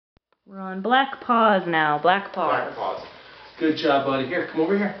We're on Black Paws now. Black Paws. Black Paws. Good job, buddy. Here, come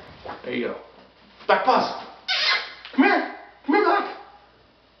over here. There you go. Black Paws. Come here. Come here, Black.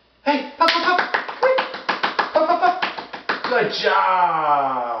 Hey, pup, pup, pup. Come here. Pup, pup, pup. Good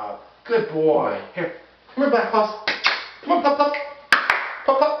job. Good boy. Here. Come here, Black Paws. Come on, pup, pup.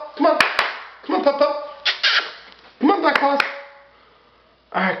 Pup, pup. Come on. Come on, pup, pup. Come on, Black Paws.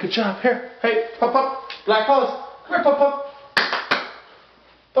 All right, good job. Here. Hey, pup, pup. Black Paws. Come here, pup, pup.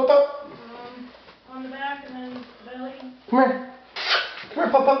 Pup, pup. On the back and then the belly. Come here. Come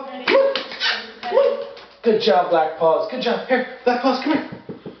here, pup, pup. Come on. Come on. Good job, Black Paws. Good job. Here, Black Paws, come here.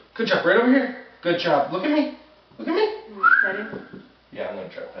 Good job. Right over here. Good job. Look at me. Look at me. Pet him. Yeah, I'm going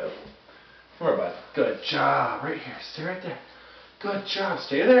to try to pet him. Come here, bud. Good job. Right here. Stay right there. Good job.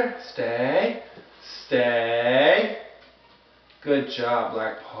 Stay there. Stay. Stay. Good job,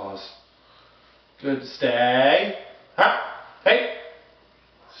 Black Paws. Good. Stay. Huh? Hey.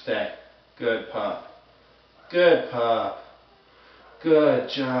 Stay. Good pup. Good pup. Good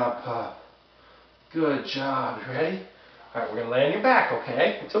job, pup. Good job. You ready? Alright, we're going to lay on your back,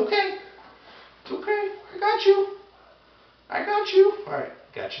 okay? It's okay. It's okay. I got you. I got you. Alright,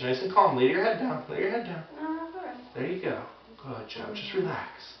 got you nice and calm. Lay your head down. Lay your head down. No, that's alright. There you go. Good job. Just relax.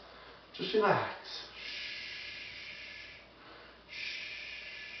 Just relax.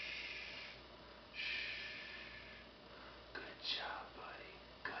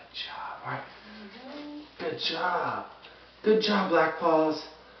 Alright. Good job. Good job, Black Paws.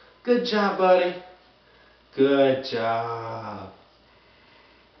 Good job, buddy. Good job.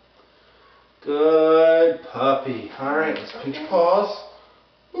 Good puppy. Alright, let's pinch your paws.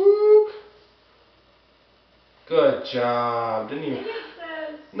 Boop. Good job. Didn't you? Maybe it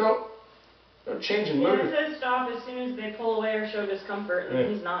says... No. No change in mood. Yeah, it says stop as soon as they pull away or show discomfort, and Yeah.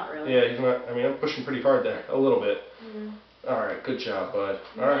 he's not really. Yeah, he's not. I mean, I'm pushing pretty hard there. A little bit. Mm. Alright, good job, bud.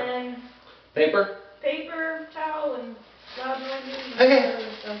 And Alright. then Paper? paper, towel, and loud noises and Hey.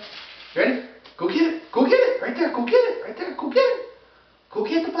 other stuff. Ready? Go get it. Go get it. Right there. Go get it. Right there. Go get it. Go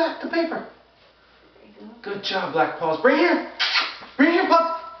get the paper. Good job, Black Paws. Bring here. Bring here,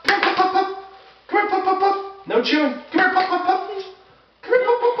 pup. Come here, pup, pup, pup. Come here, pup, pup, pup. No chewing. Come here, pup, pup, pup. Come here,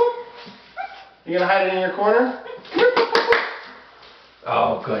 pup, pup, pup. You gonna hide it in your corner? Come here, pup, pup, pup.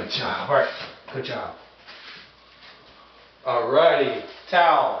 Oh, good job. All right. Good job. Alrighty.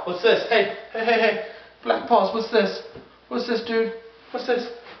 Towel. What's this? Hey, hey, hey, hey. Black Paws, what's this? What's this, dude? What's this?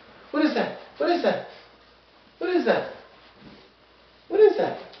 What is that? What is that? What is that? What is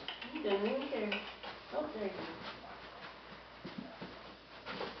that? He doesn't even care. Oh, there you go.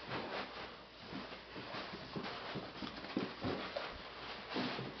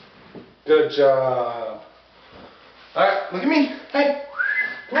 Good job. Alright, look at me. Hey,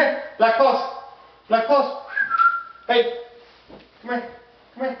 come here. Black Paws. Black Paws. Hey, come here.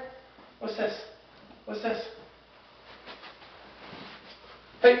 Come here. What's this? What's this?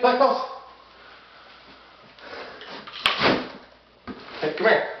 Hey, Black Paws. Hey, come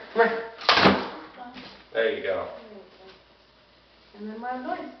here. Come here. There you go. And then loud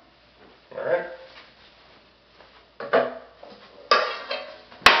noise. Alright.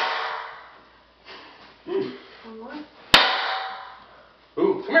 One more.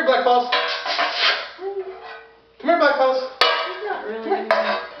 Ooh, come here, Black Paws. Come here, Black Paws. He's not really.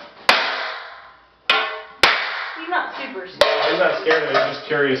 He's not super scared. He's not scared of it, he's just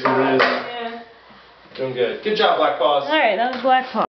curious what it is. Yeah. Doing good. Good job, Black Paws. Alright, that was Black Paws.